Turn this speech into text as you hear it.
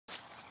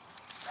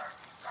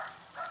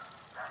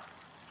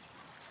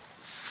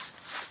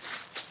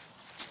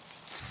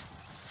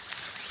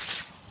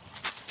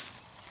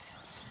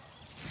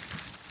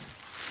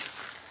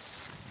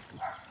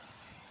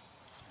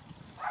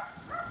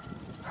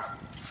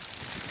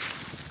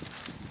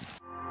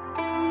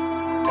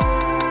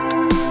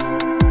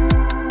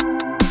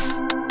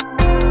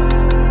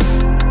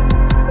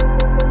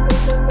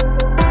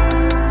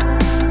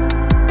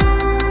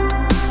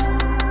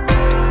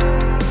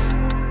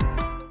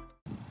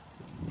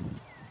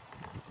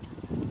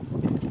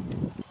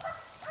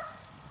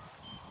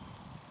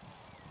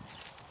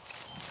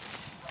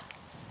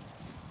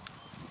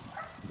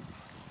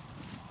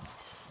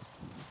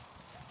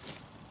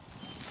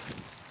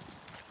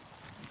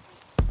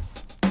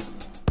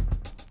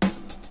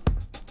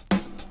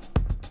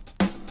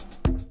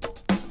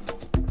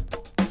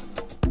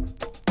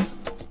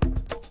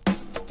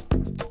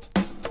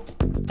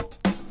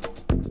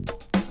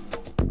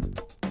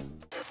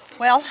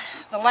Well,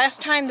 the last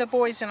time the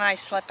boys and I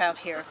slept out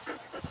here,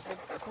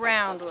 the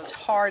ground was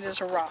hard as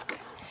a rock.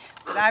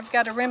 But I've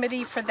got a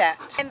remedy for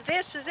that. And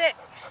this is it.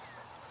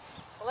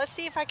 So let's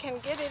see if I can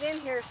get it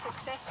in here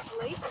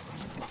successfully.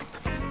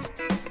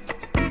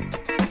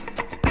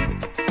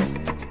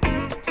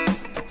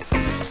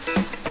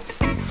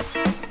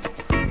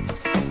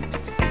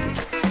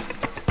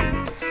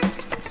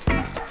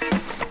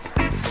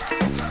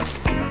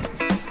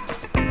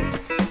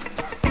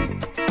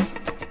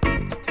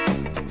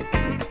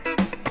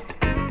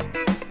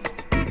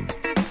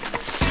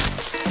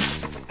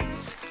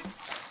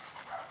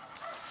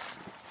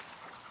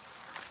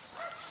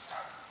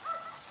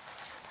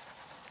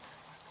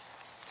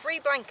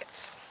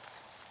 Blankets.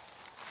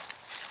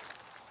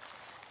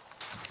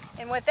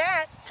 And with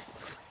that,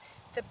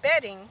 the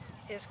bedding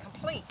is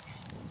complete.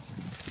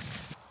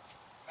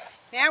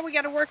 Now we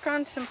got to work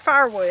on some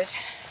firewood.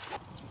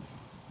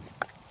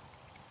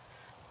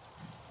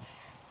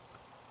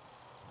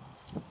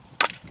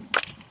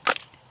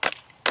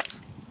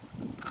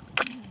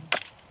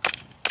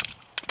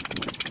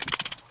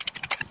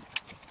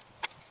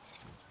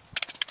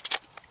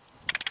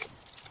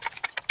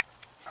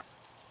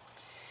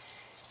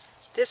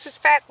 This is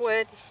fat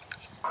wood.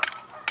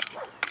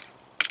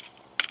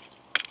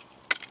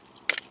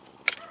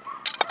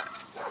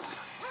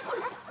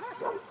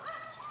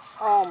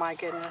 Oh my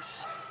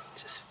goodness,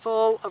 just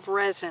full of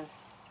resin.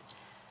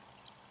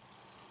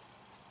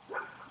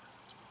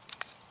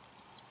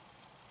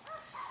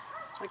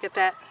 Look at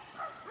that.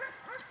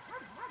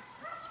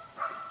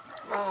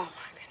 Oh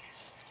my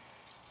goodness.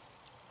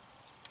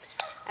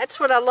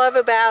 That's what I love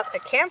about a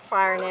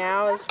campfire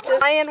now, is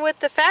just playing with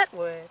the fat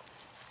wood.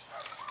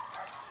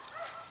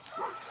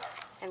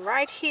 And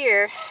right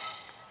here,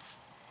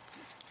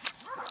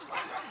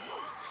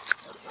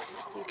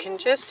 you can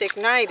just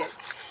ignite it.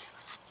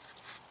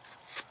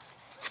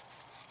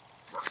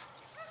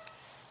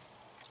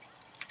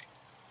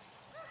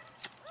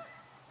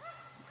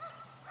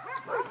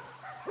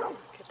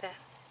 Look at that.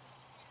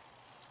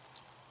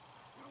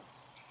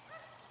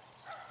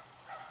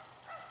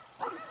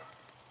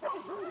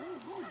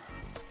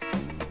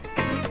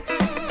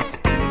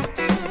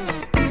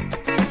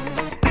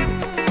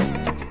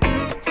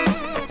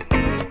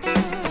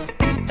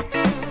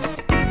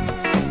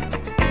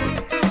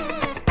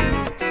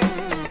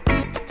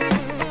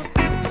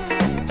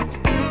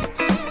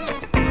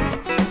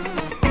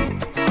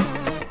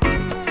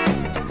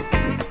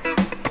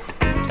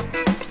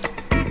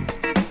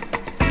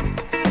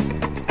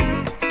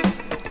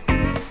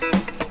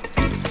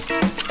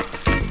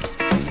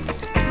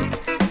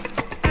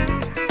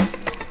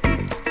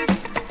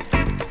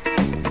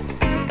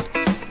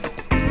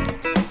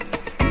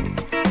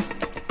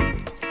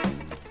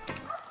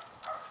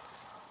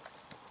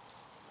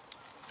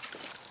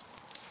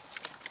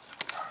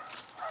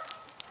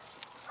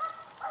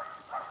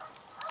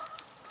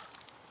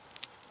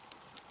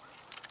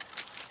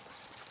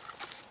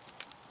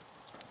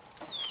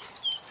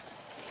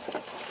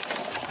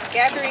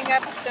 Gathering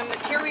up some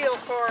material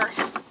for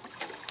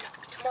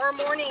tomorrow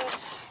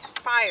morning's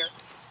fire.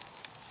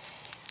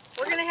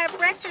 We're going to have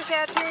breakfast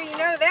out here, you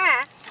know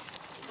that.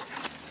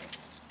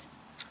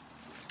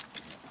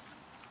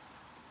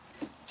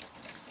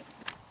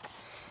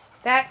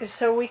 That is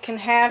so we can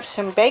have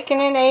some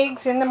bacon and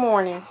eggs in the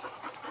morning.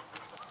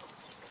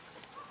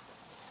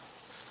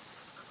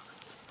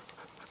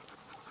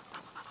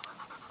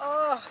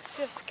 Oh, it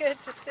feels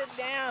good to sit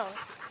down.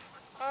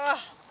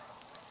 Oh.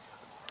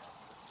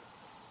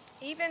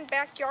 Even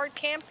backyard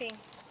camping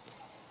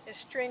is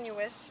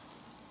strenuous.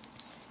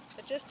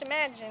 But just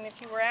imagine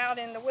if you were out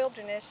in the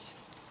wilderness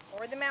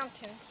or the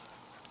mountains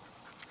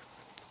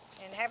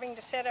and having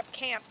to set up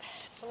camp.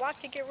 It's a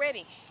lot to get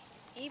ready,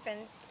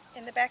 even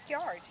in the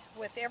backyard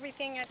with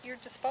everything at your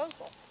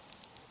disposal.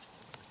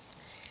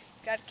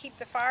 You've got to keep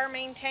the fire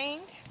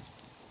maintained,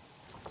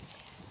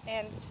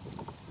 and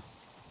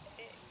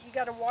you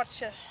got to watch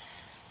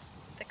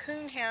the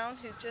coonhound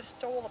who just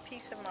stole a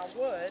piece of my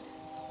wood.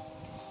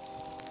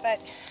 But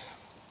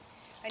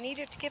I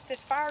needed to get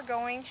this fire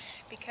going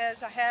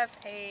because I have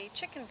a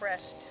chicken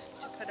breast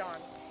to put on.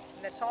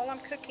 And that's all I'm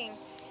cooking.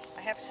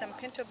 I have some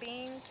pinto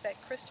beans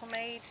that Crystal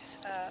made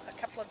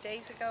a couple of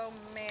days ago.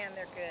 Man,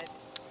 they're good.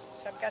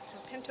 So I've got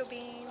some pinto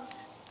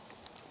beans,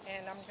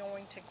 and I'm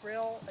going to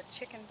grill a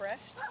chicken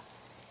breast.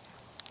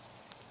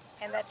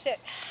 And that's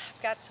it.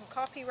 I've got some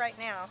coffee right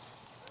now.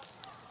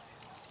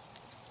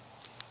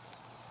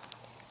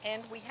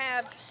 And we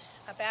have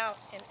about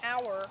an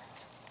hour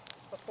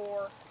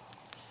before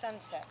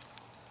sunset.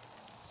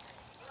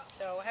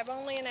 So I have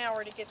only an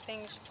hour to get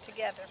things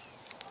together.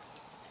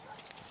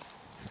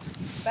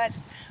 But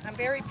I'm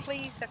very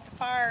pleased that the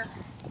fire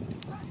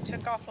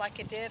took off like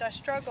it did. I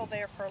struggled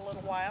there for a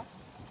little while.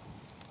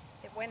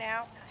 It went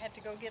out. I had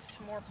to go get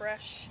some more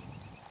brush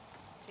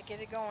to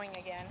get it going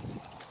again.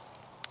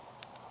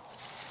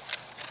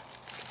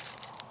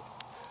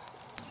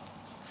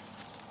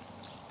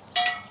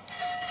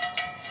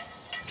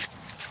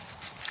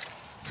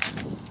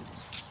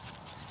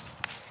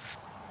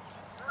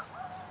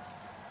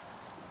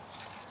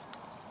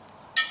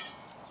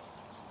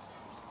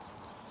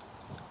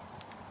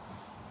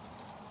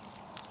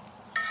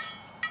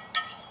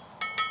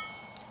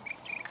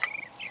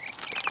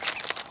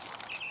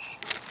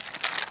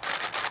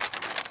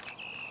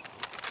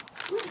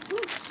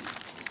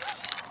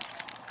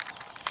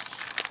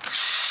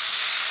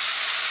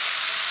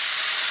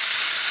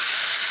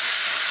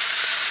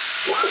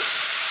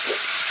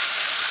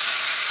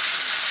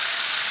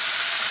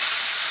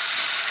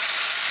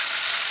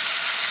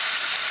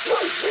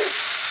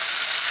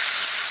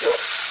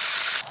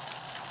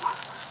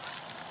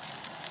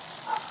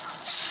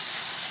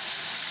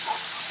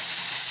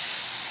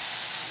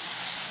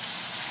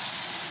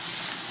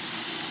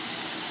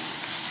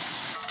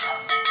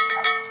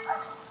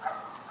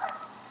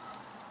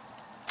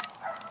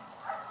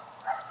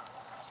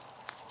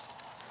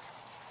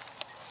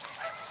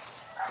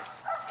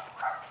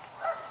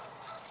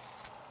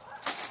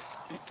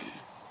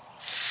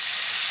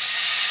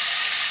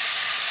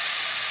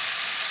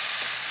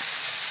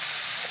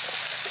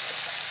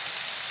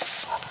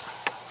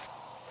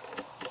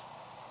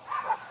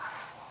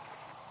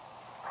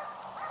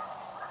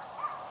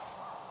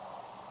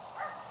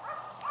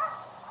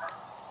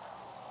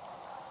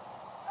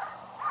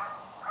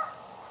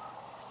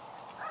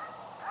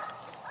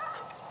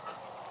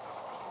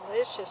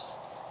 Delicious.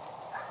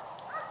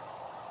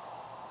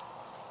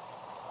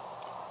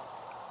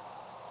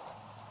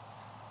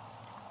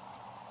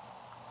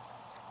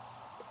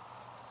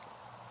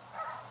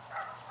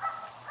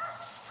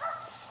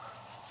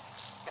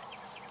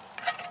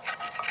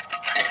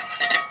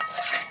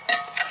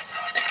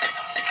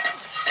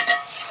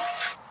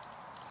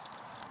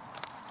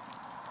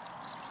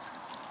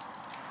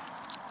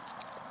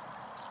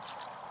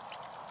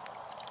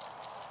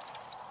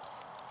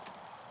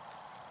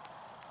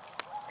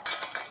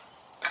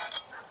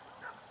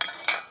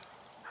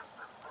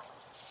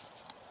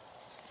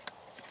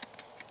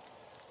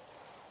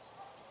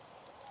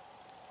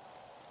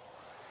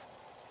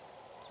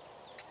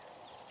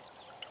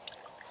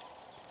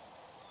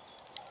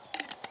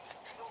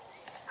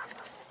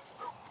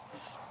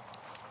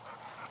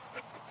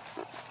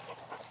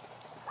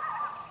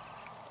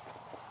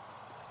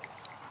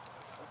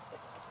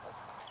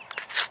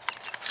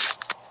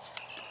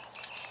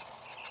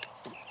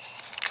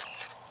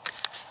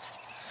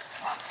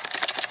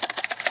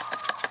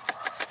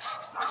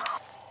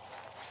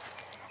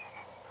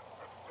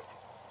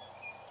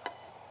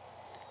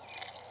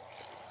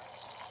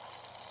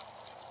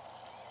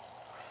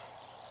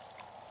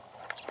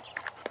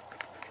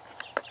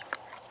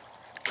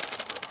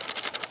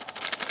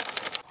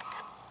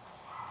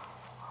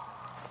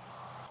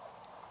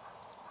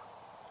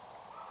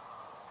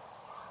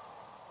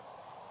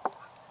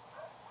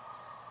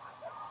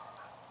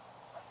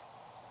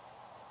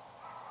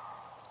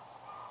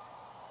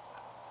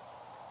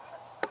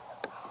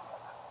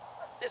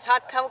 This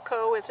hot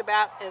cocoa is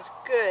about as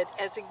good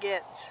as it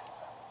gets.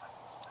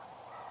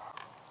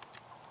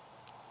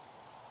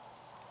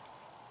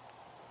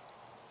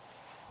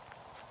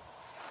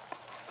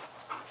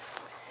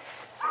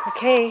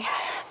 Okay, I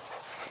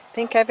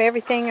think I have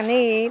everything I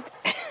need.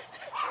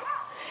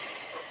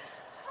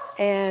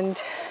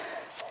 And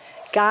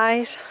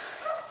guys,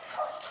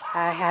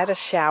 I had a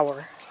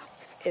shower.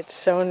 It's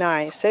so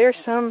nice. There's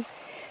some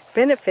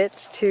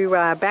benefits to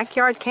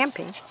backyard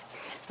camping,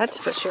 that's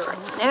for sure.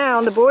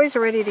 Now the boys are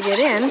ready to get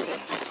in.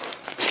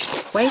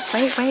 Wait,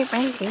 wait, wait,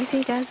 wait.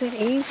 Easy does it,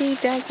 easy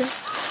does it.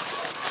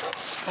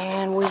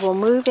 And we will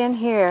move in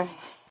here.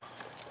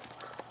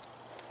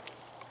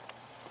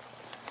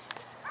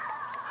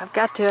 I've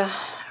got to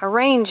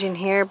arrange in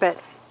here,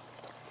 but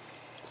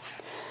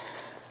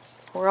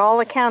we're all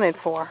accounted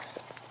for.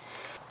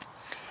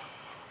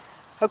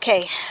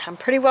 Okay, I'm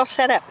pretty well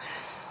set up,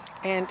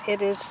 and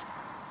it is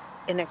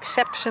an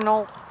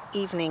exceptional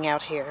evening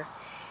out here.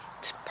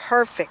 It's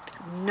perfect,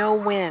 no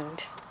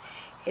wind.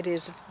 It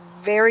is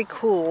very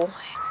cool,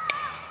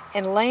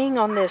 and laying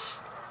on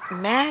this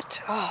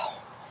mat,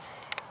 oh,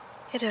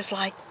 it is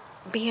like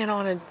being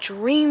on a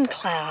dream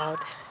cloud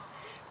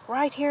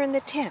right here in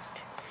the tent.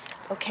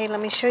 Okay, let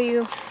me show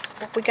you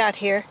what we got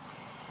here.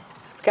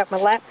 I've got my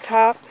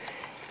laptop,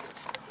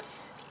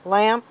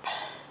 lamp,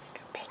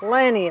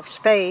 plenty of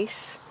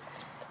space.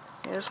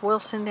 There's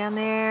Wilson down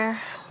there.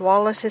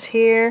 Wallace is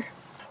here.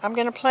 I'm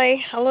going to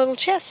play a little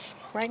chess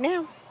right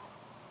now.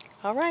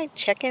 All right,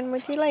 check in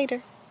with you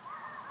later.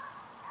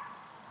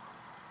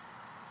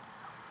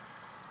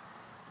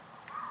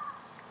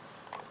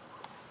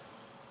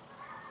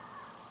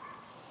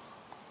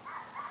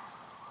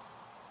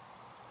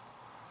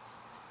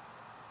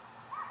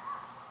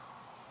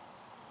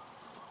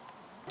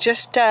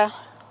 Just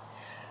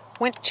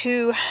went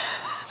to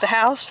the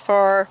house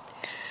for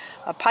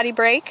a potty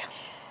break,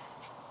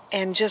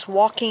 and just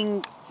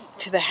walking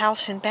to the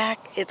house and back,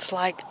 it's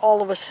like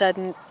all of a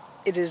sudden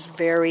it is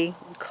very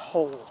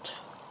cold.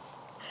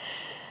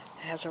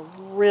 It has a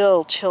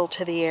real chill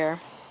to the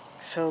air,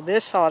 so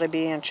this ought to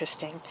be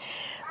interesting.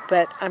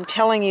 But I'm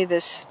telling you,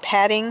 this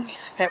padding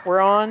that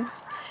we're on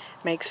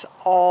makes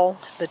all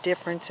the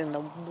difference in the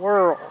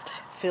world.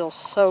 It feels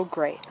so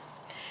great.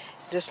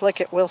 Just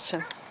look at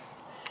Wilson.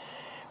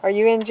 Are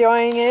you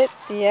enjoying it?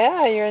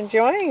 Yeah, you're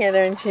enjoying it,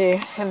 aren't you?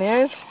 And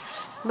there's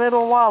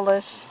little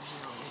Wallace.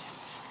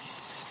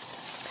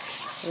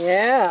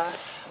 Yeah.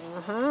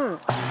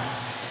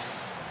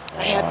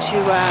 I had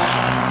to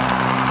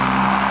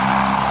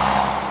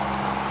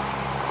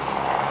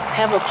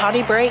have a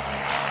potty break.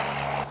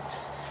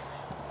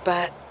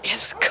 but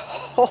it's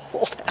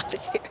cold out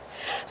here.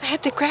 I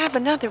had to grab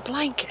another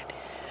blanket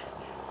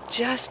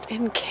just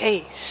in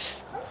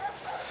case.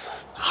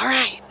 All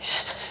right,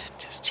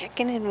 just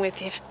checking in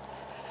with you.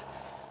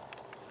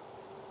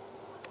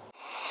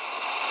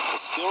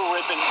 Still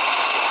ripping.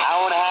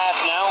 Hour and a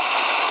half now.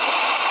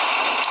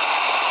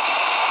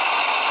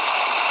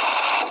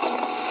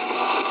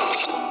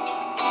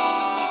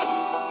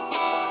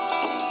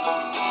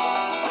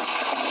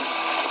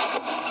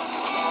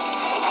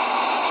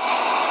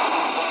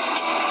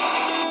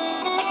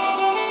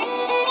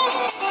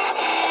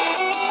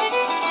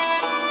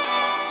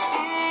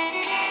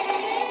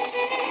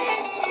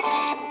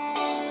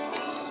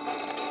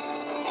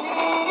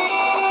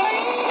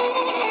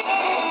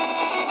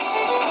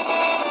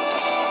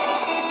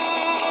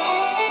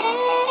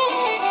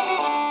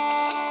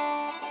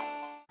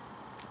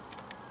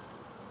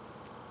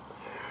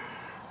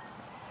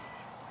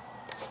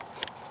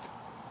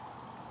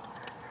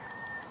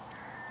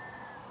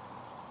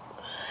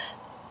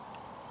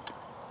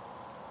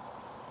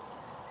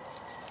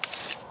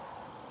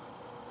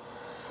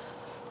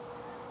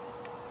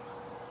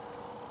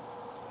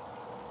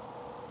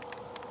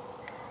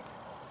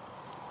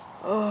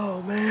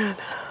 Oh man.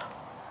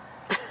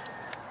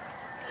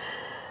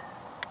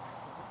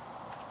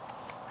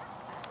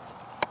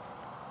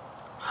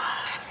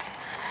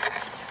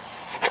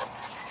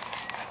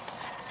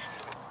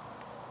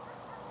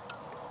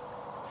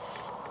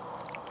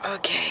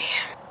 Okay.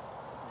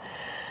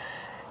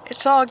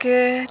 It's all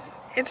good.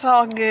 It's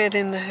all good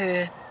in the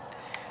hood.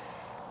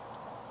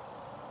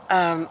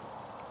 I'm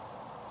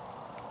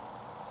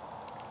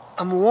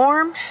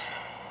warm,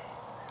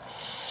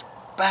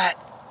 but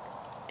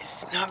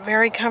it's not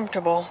very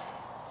comfortable.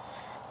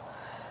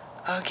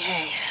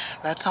 Okay,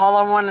 that's all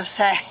I want to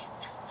say.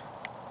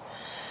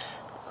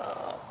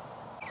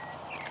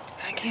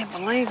 I can't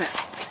believe it.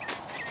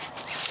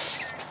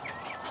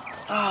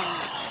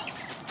 Oh,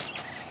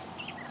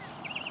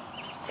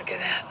 look at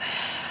that.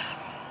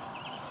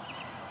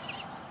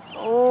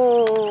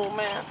 Oh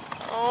man.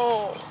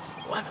 Oh,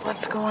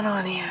 what's going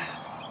on here?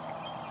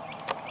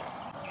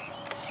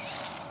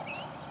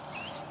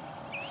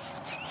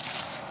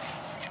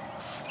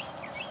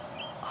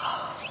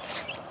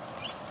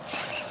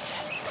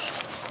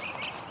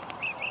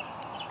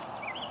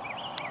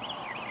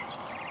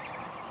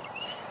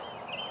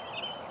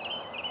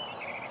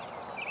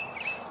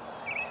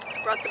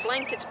 Brought the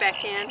blankets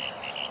back in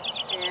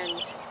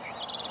and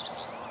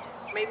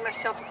made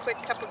myself a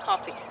quick cup of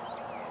coffee.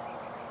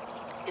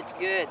 It's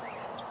good.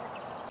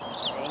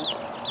 Thank you.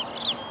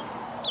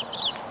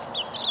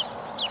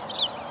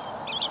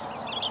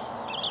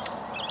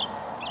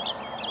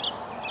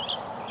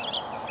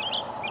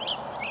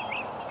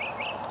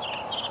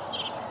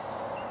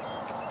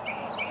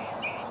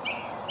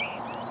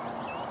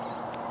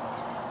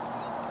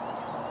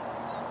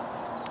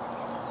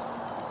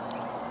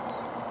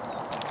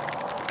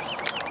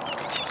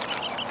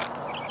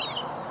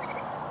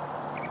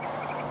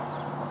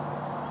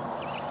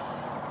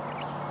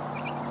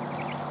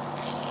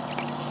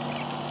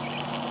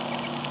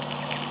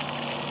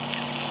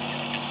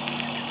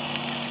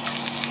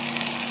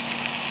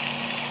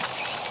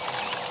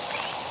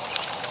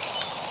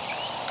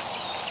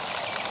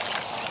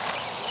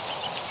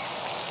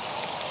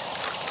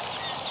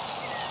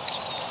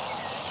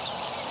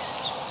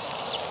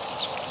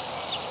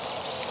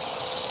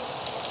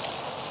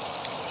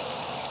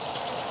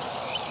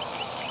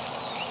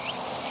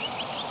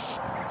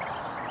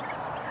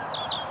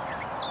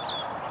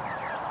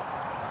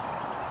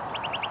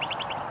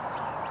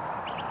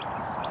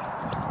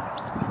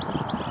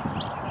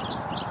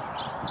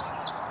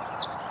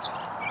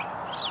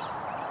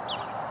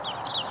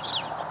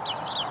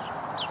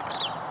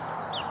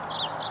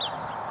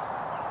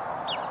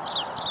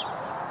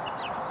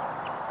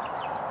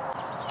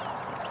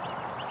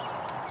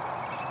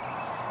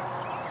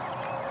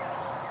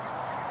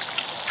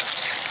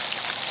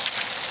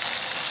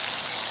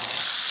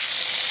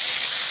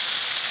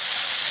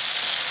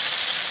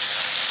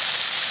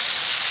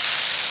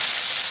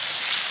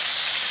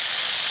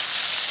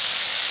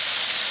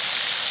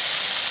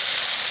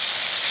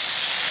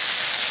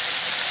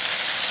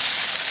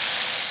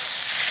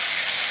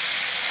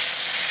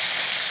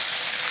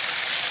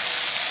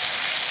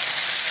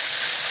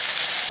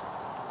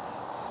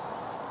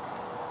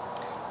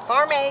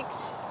 Farm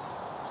eggs.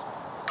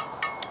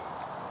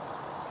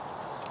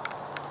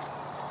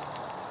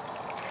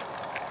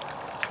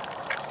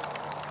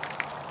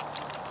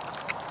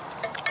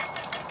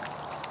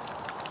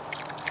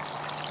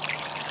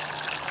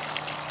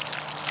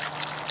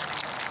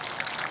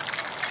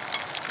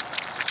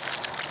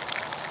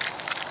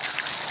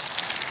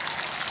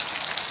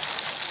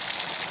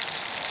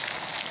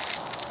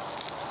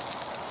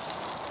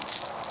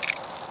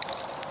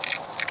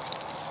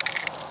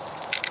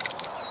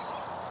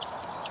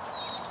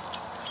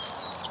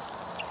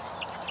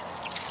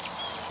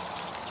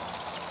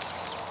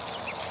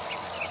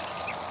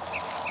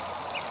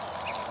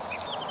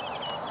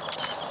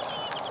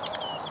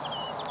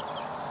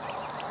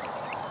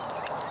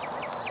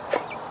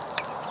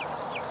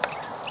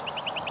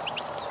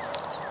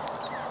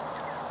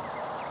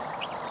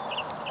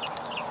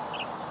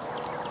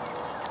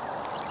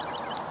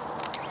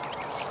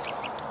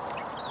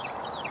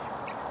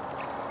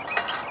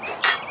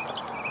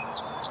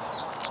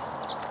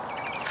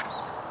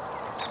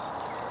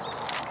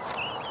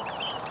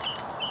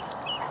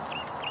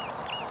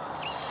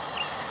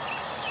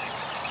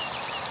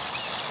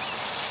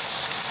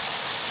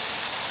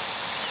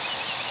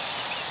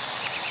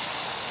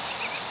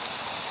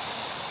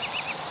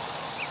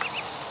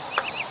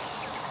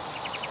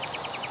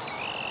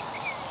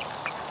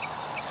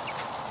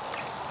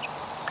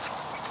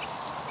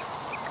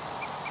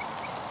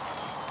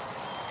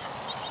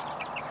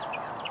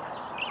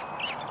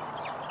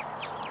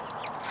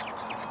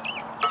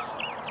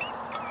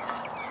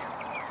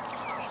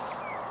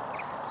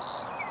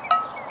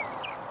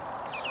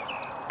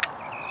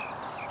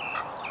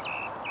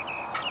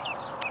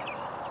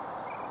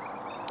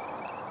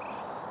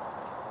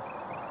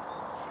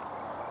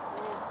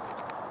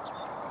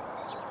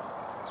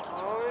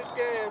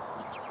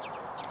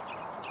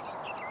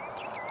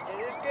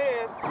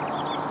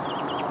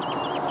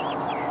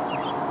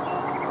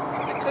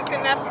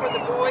 enough for the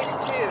boys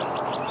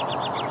too.